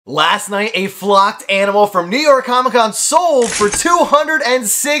Last night, a flocked animal from New York Comic Con sold for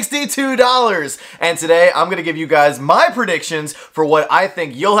 $262. And today, I'm going to give you guys my predictions for what I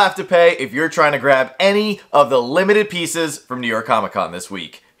think you'll have to pay if you're trying to grab any of the limited pieces from New York Comic Con this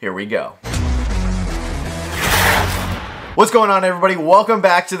week. Here we go. What's going on, everybody? Welcome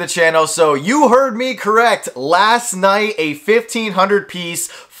back to the channel. So you heard me correct. Last night, a 1,500 piece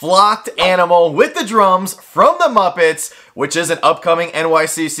flocked animal with the drums from the Muppets, which is an upcoming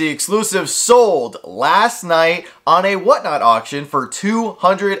NYCC exclusive, sold last night on a Whatnot auction for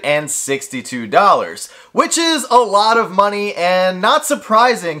 $262, which is a lot of money, and not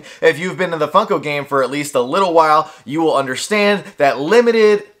surprising. If you've been in the Funko game for at least a little while, you will understand that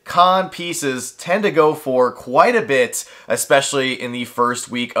limited con pieces tend to go for quite a bit, especially in the first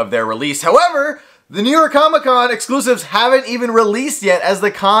week of their release. However, the New York Comic Con exclusives haven't even released yet, as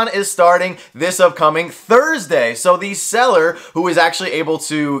the con is starting this upcoming Thursday. So the seller who was actually able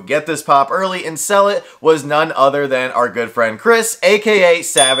to get this pop early and sell it was none other than our good friend Chris, aka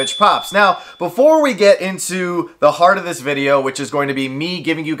Slapshotpops. Now, before we get into the heart of this video, which is going to be me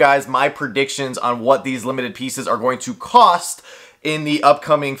giving you guys my predictions on what these limited pieces are going to cost in the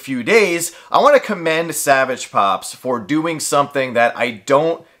upcoming few days, I want to commend Slapshotpops for doing something that I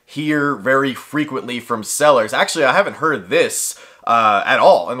don't hear very frequently from sellers. Actually, I haven't heard this at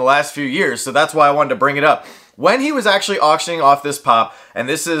all in the last few years, so that's why I wanted to bring it up. When he was actually auctioning off this pop, and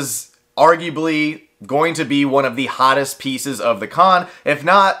this is arguably going to be one of the hottest pieces of the con, if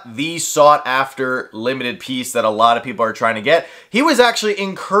not the sought-after limited piece that a lot of people are trying to get, he was actually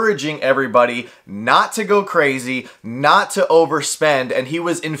encouraging everybody not to go crazy, not to overspend, and he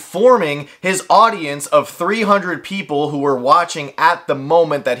was informing his audience of 300 people who were watching at the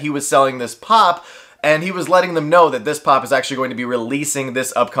moment that he was selling this pop, and he was letting them know that this pop is actually going to be releasing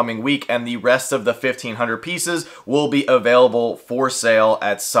this upcoming week, and the rest of the 1,500 pieces will be available for sale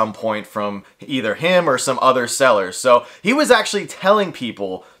at some point from either him or some other sellers. So he was actually telling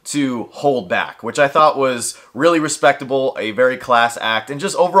people to hold back, which I thought was really respectable, a very class act, and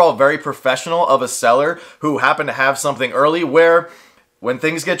just overall very professional of a seller who happened to have something early where when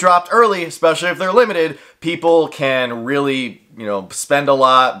things get dropped early, especially if they're limited, people can really, spend a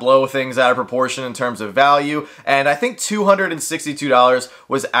lot, blow things out of proportion in terms of value. And I think $262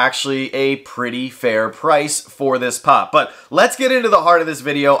 was actually a pretty fair price for this pop. But let's get into the heart of this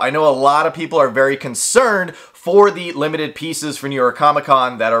video. I know a lot of people are very concerned for the limited pieces for New York Comic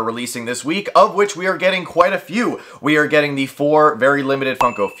Con that are releasing this week, of which we are getting quite a few. We are getting the 4 very limited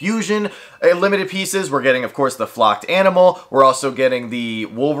Funko Fusion limited pieces. We're getting, of course, the flocked animal. We're also getting the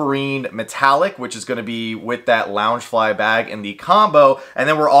Wolverine metallic, which is going to be with that Loungefly bag in the combo. And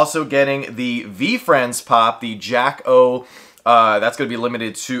then we're also getting the V-Friends pop, the Jack-O. That's going to be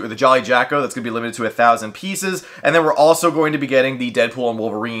limited to the Jolly Jacko. That's going to be limited to 1,000 pieces. And then we're also going to be getting the Deadpool and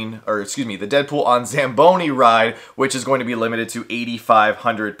Wolverine, or excuse me, the Deadpool on Zamboni ride, which is going to be limited to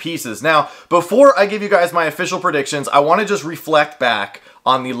 8,500 pieces. Now, before I give you guys my official predictions, I want to just reflect back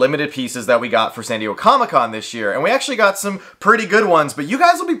on the limited pieces that we got for San Diego Comic-Con this year. And we actually got some pretty good ones, but you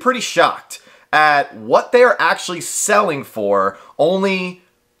guys will be pretty shocked at what they're actually selling for only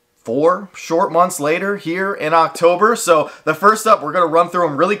 4 short months later here in October. So the first up, we're going to run through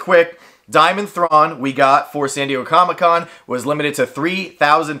them really quick. Diamond Thrawn we got for San Diego Comic-Con was limited to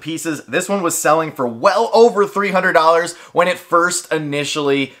 3,000 pieces. This one was selling for well over $300 when it first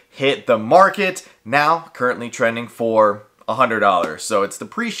initially hit the market. Now currently trending for $100. So it's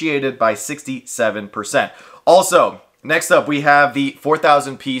depreciated by 67%. Also, next up, we have the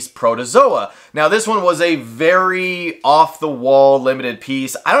 4,000 piece Protozoa. Now, this one was a very off-the-wall limited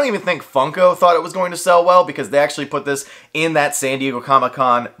piece. I don't even think Funko thought it was going to sell well because they actually put this in that San Diego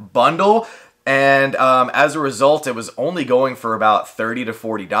Comic-Con bundle. And as a result, it was only going for about $30 to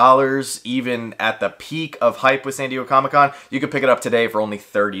 $40. Even at the peak of hype with San Diego Comic-Con, you could pick it up today for only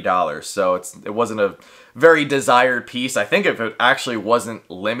 $30. So it wasn't a very desired piece. I think if it actually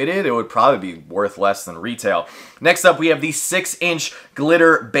wasn't limited, it would probably be worth less than retail. Next up, we have the 6-inch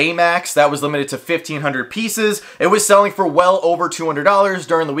glitter Baymax. That was limited to 1,500 pieces. It was selling for well over $200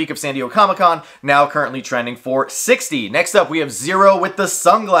 during the week of San Diego Comic-Con, now currently trending for $60. Next up, we have Zero with the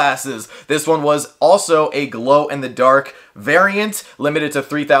sunglasses. This one was also a glow-in-the-dark variant, limited to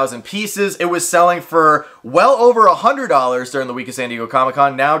 3,000 pieces. It was selling for well over $100 during the week of San Diego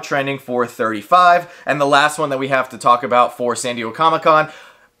Comic-Con, now trending for $35. And the last one that we have to talk about for San Diego Comic-Con,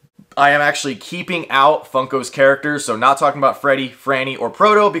 I am actually keeping out Funko's characters, so not talking about Freddy, Franny, or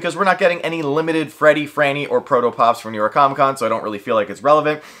Proto, because we're not getting any limited Freddy, Franny, or Proto pops from New York Comic Con, so I don't really feel like it's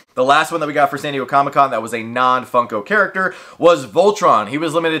relevant. The last one that we got for San Diego Comic Con that was a non-Funko character was Voltron. He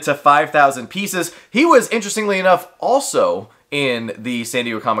was limited to 5,000 pieces. He was, interestingly enough, also in the San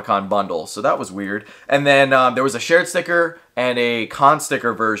Diego Comic-Con bundle, so that was weird. And then there was a shared sticker and a con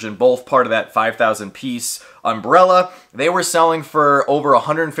sticker version, both part of that 5,000 piece umbrella. They were selling for over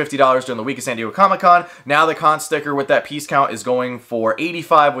 $150 during the week of San Diego Comic-Con. Now the con sticker with that piece count is going for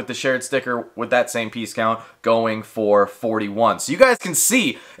 $85, with the shared sticker with that same piece count going for $41. So you guys can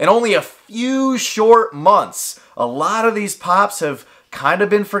see, in only a few short months, a lot of these pops have kind of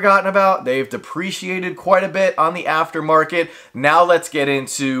been forgotten about. They've depreciated quite a bit on the aftermarket. Now let's get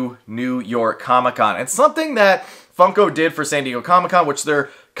into New York Comic-Con. And something that Funko did for San Diego Comic-Con, which they're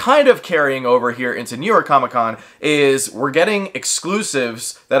kind of carrying over here into New York Comic-Con, is we're getting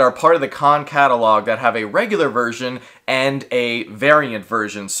exclusives that are part of the con catalog that have a regular version and a variant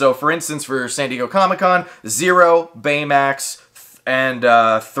version. So for instance, for San Diego Comic-Con, Zero, Baymax, and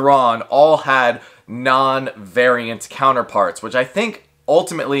Thrawn all had non-variant counterparts, which I think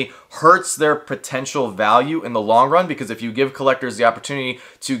ultimately hurts their potential value in the long run, because if you give collectors the opportunity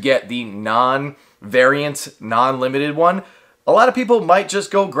to get the non-variant, non-limited one, a lot of people might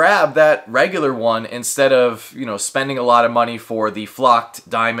just go grab that regular one instead of, you know, spending a lot of money for the flocked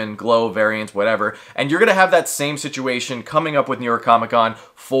diamond glow variant, whatever. And you're going to have that same situation coming up with New York Comic-Con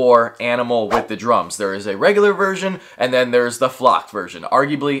for Animal with the Drums. There is a regular version, and then there's the flocked version.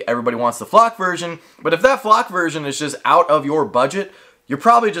 Arguably, everybody wants the flocked version, but if that flocked version is just out of your budget, you're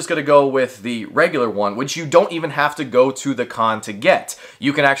probably just going to go with the regular one, which you don't even have to go to the con to get.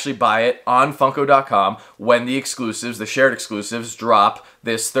 You can actually buy it on Funko.com when the exclusives, the shared exclusives, drop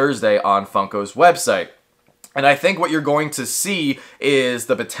this Thursday on Funko's website. And I think what you're going to see is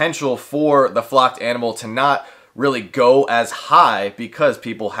the potential for the flocked animal to not really go as high because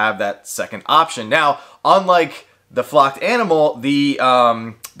people have that second option. Now, unlike the flocked animal, the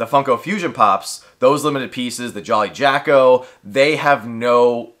Funko Fusion Pops, those limited pieces, the Jolly Jacko, they have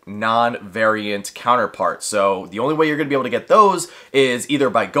no non-variant counterparts. So the only way you're going to be able to get those is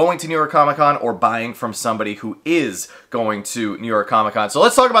either by going to New York Comic-Con or buying from somebody who is going to New York Comic-Con. So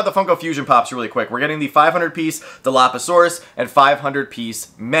let's talk about the Funko Fusion Pops really quick. We're getting the 500-piece Dilophosaurus and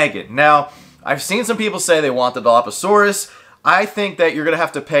 500-piece Megan. Now, I've seen some people say they want the Dilophosaurus. I think that you're going to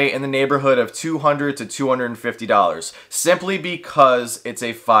have to pay in the neighborhood of $200 to $250 simply because it's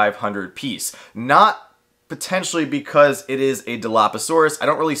a 500 piece. Not potentially because it is a Dilophosaurus. I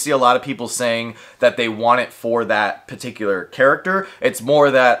don't really see a lot of people saying that they want it for that particular character. It's more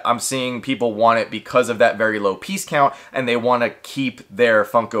that I'm seeing people want it because of that very low piece count and they want to keep their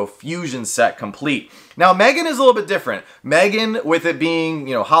Funko Fusion set complete. Now, Megan is a little bit different. Megan, with it being,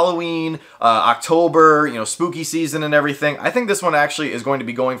 you know, Halloween, October, you know, spooky season and everything, I think this one actually is going to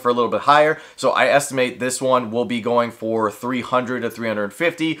be going for a little bit higher. So I estimate this one will be going for $300 to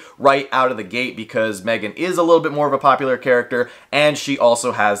 $350 right out of the gate because Megan is a little bit more of a popular character and she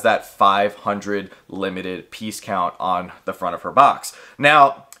also has that 500 limited piece count on the front of her box.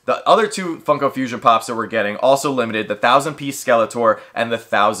 Now, the other two Funko Fusion Pops that we're getting, also limited, the 1,000-piece Skeletor and the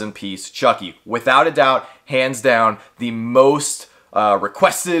 1,000-piece Chucky. Without a doubt, hands down, the most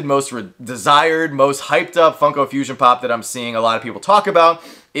requested, most desired, most hyped up Funko Fusion Pop that I'm seeing a lot of people talk about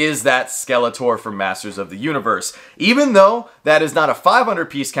is that Skeletor from Masters of the Universe. Even though that is not a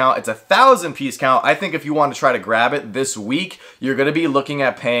 500-piece count, it's a 1,000-piece count, I think if you want to try to grab it this week, you're going to be looking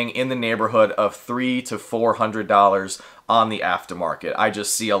at paying in the neighborhood of $300 to $400 on the aftermarket. I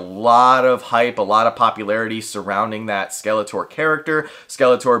just see a lot of hype, a lot of popularity surrounding that Skeletor character.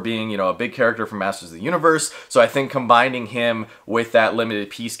 Skeletor being, you know, a big character from Masters of the Universe. So I think combining him with that limited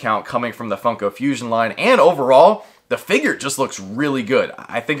piece count coming from the Funko Fusion line and overall, the figure just looks really good.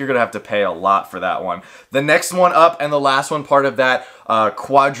 I think you're going to have to pay a lot for that one. The next one up and the last one part of that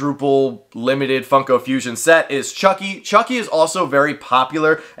quadruple limited Funko Fusion set is Chucky. Chucky is also very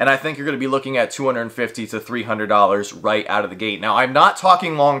popular, and I think you're going to be looking at $250 to $300 right out of the gate. Now, I'm not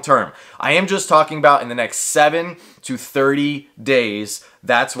talking long term. I am just talking about in the next 7 to 30 days.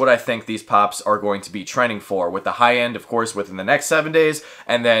 That's what I think these pops are going to be trending for, with the high end, of course, within the next 7 days.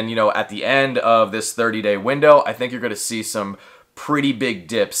 And then, you know, at the end of this 30-day window, I think you're going to see some pretty big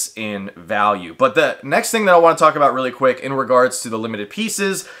dips in value. But the next thing that I want to talk about really quick in regards to the limited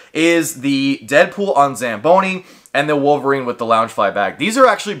pieces is the Deadpool on Zamboni and the Wolverine with the Loungefly bag. These are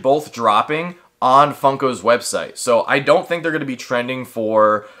actually both dropping on Funko's website. So I don't think they're going to be trending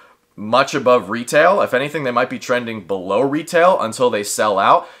for much above retail. If anything, they might be trending below retail until they sell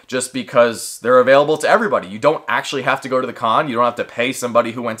out, just because they're available to everybody. You don't actually have to go to the con. You don't have to pay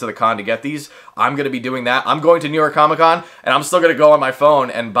somebody who went to the con to get these. I'm going to be doing that. I'm going to New York Comic Con, and I'm still going to go on my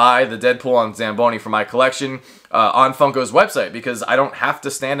phone and buy the Deadpool and Zamboni for my collection on Funko's website, because I don't have to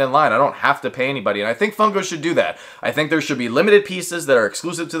stand in line. I don't have to pay anybody, and I think Funko should do that. I think there should be limited pieces that are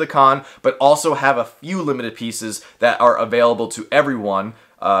exclusive to the con, but also have a few limited pieces that are available to everyone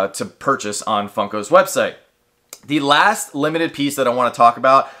to purchase on Funko's website. The last limited piece that I want to talk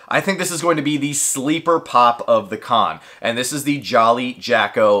about, I think this is going to be the sleeper pop of the con. And this is the Jolly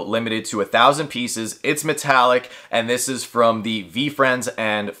Jacko, limited to 1,000 pieces. It's metallic, and this is from the V-Friends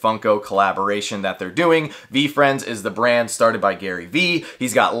and Funko collaboration that they're doing. V-Friends is the brand started by Gary V.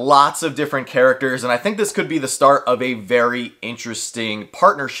 He's got lots of different characters, and I think this could be the start of a very interesting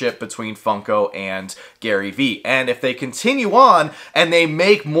partnership between Funko and Gary V. And if they continue on and they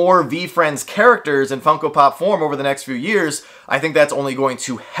make more V-Friends characters in Funko Pop form over the next few years, I think that's only going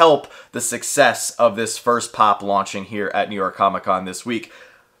to help the success of this first pop launching here at New York Comic Con this week.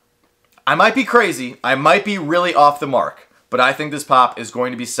 I might be crazy, I might be really off the mark, but I think this pop is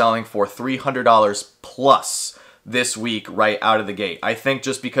going to be selling for $300 plus this week right out of the gate. I think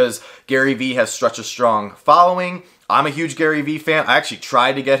just because Gary V has such a strong following. I'm a huge Gary V fan. I actually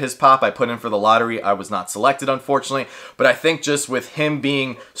tried to get his pop. I put in for the lottery. I was not selected, unfortunately. But I think just with him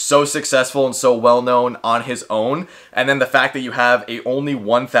being so successful and so well-known on his own, and then the fact that you have a only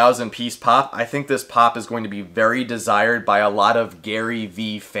 1,000 piece pop, I think this pop is going to be very desired by a lot of Gary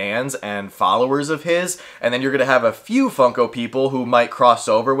V fans and followers of his. And then you're going to have a few Funko people who might cross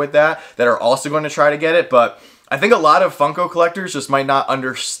over with that are also going to try to get it. But I think a lot of Funko collectors just might not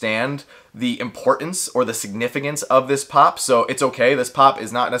understand the importance or the significance of this pop, so it's okay. This pop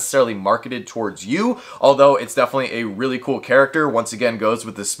is not necessarily marketed towards you, although it's definitely a really cool character. Once again, goes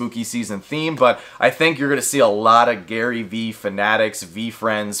with the spooky season theme, but I think you're going to see a lot of Gary V fanatics,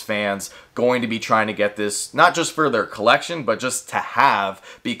 V-Friends fans going to be trying to get this, not just for their collection, but just to have,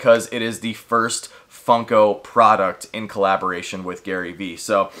 because it is the first Funko product in collaboration with Gary V.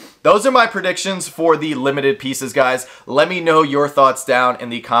 So those are my predictions for the limited pieces, guys. Let me know your thoughts down in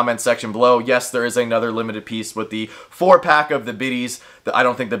the comment section below. Yes, there is another limited piece with the 4-pack of the biddies. I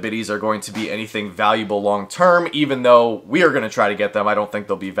don't think the biddies are going to be anything valuable long term, even though we are going to try to get them. I don't think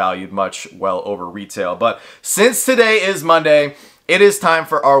they'll be valued much well over retail. But since today is Monday, it is time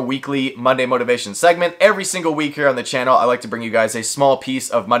for our weekly Monday Motivation segment. Every single week here on the channel, I like to bring you guys a small piece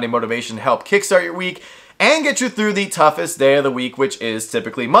of Monday Motivation to help kickstart your week and get you through the toughest day of the week, which is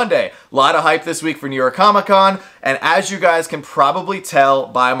typically Monday. A lot of hype this week for New York Comic Con, and as you guys can probably tell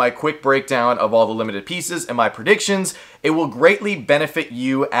by my quick breakdown of all the limited pieces and my predictions, it will greatly benefit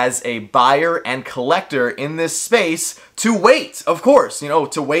you as a buyer and collector in this space to wait, of course,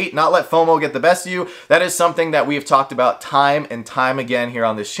 to wait, not let FOMO get the best of you. That is something that we have talked about time and time again here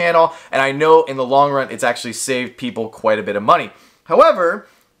on this channel, and I know in the long run, it's actually saved people quite a bit of money. However,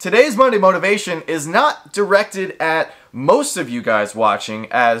 today's Monday Motivation is not directed at most of you guys watching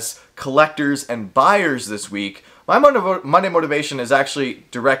as collectors and buyers this week. My Monday Motivation is actually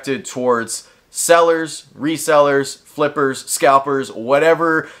directed towards sellers, resellers, flippers, scalpers,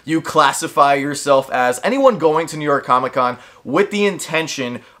 whatever you classify yourself as, anyone going to New York Comic Con with the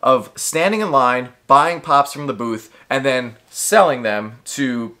intention of standing in line, buying pops from the booth, and then selling them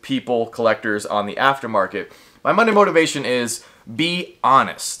to people, collectors on the aftermarket. My Monday Motivation is be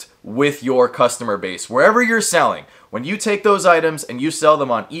honest with your customer base. Wherever you're selling, when you take those items and you sell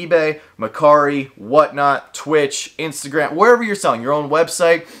them on eBay, Mercari, whatnot, Twitch, Instagram, wherever you're selling, your own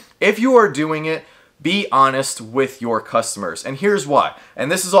website, if you are doing it, be honest with your customers. And here's why.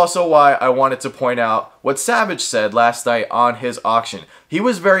 And this is also why I wanted to point out what Savage said last night on his auction. He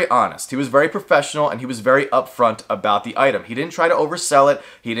was very honest. He was very professional, and he was very upfront about the item. He didn't try to oversell it.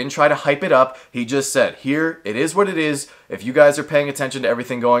 He didn't try to hype it up. He just said, here, it is what it is. If you guys are paying attention to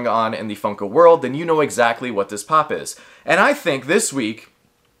everything going on in the Funko world, then you know exactly what this pop is. And I think this week,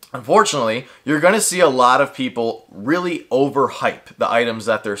 unfortunately, you're going to see a lot of people really overhype the items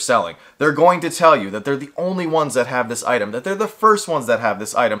that they're selling. They're going to tell you that they're the only ones that have this item, that they're the first ones that have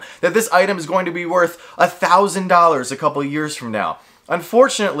this item, that this item is going to be worth $1,000 a couple of years from now.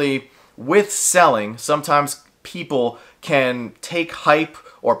 Unfortunately, with selling, sometimes people can take hype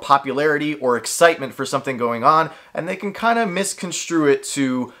or popularity or excitement for something going on, and they can kind of misconstrue it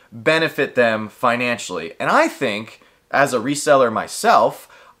to benefit them financially. And I think, as a reseller myself,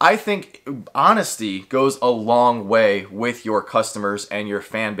 I think honesty goes a long way with your customers and your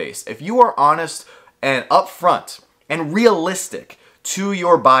fan base. If you are honest and upfront and realistic to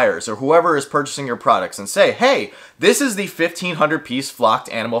your buyers or whoever is purchasing your products and say, hey, this is the 1,500 piece flocked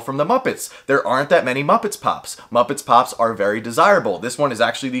animal from the Muppets. There aren't that many Muppets Pops. Muppets Pops are very desirable. This one is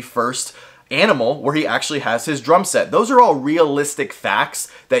actually the first animal where he actually has his drum set. Those are all realistic facts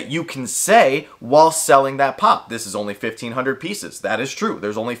that you can say while selling that pop. This is only 1,500 pieces. That is true.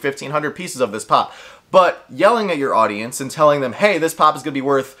 There's only 1,500 pieces of this pop. But yelling at your audience and telling them, hey, this pop is going to be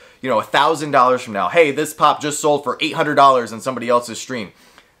worth, $1,000 from now. Hey, this pop just sold for $800 in somebody else's stream.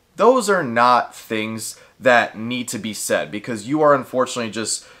 Those are not things that need to be said because you are unfortunately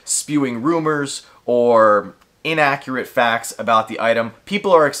just spewing rumors or inaccurate facts about the item.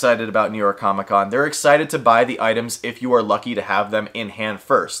 People are excited about New York Comic Con. They're excited to buy the items if you are lucky to have them in hand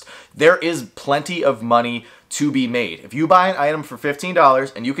first. There is plenty of money to be made. If you buy an item for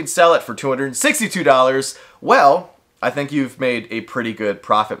 $15 and you can sell it for $262, well, I think you've made a pretty good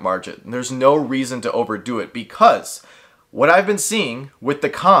profit margin. There's no reason to overdo it because what I've been seeing with the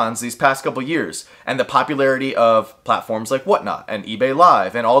cons these past couple years and the popularity of platforms like Whatnot and eBay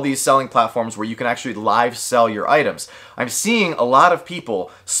Live and all these selling platforms where you can actually live sell your items, I'm seeing a lot of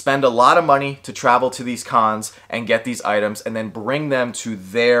people spend a lot of money to travel to these cons and get these items and then bring them to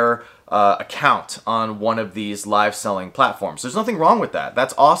their account on one of these live selling platforms. There's nothing wrong with that.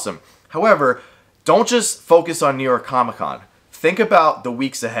 That's awesome. However, don't just focus on New York Comic Con. Think about the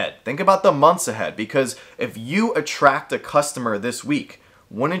weeks ahead. Think about the months ahead, because if you attract a customer this week,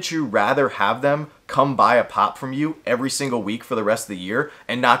 wouldn't you rather have them come buy a pop from you every single week for the rest of the year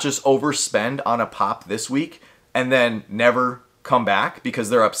and not just overspend on a pop this week and then never come back because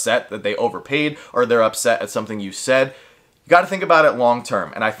they're upset that they overpaid or they're upset at something you said? You got to think about it long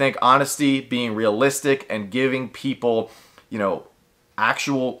term. And I think honesty, being realistic, and giving people,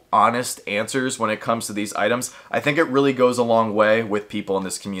 actual honest answers when it comes to these items, I think it really goes a long way with people in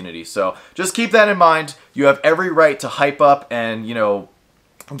this community. So just keep that in mind. You have every right to hype up and,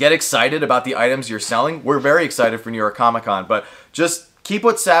 get excited about the items you're selling. We're very excited for New York Comic Con, but just keep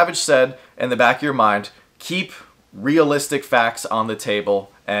what Savage said in the back of your mind. Keep realistic facts on the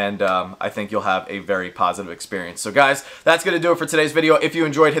table, and I think you'll have a very positive experience. So guys, that's going to do it for today's video. If you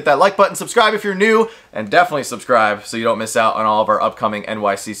enjoyed, hit that like button, subscribe if you're new, and definitely subscribe so you don't miss out on all of our upcoming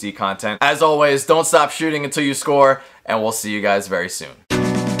NYCC content. As always, don't stop shooting until you score, and we'll see you guys very soon.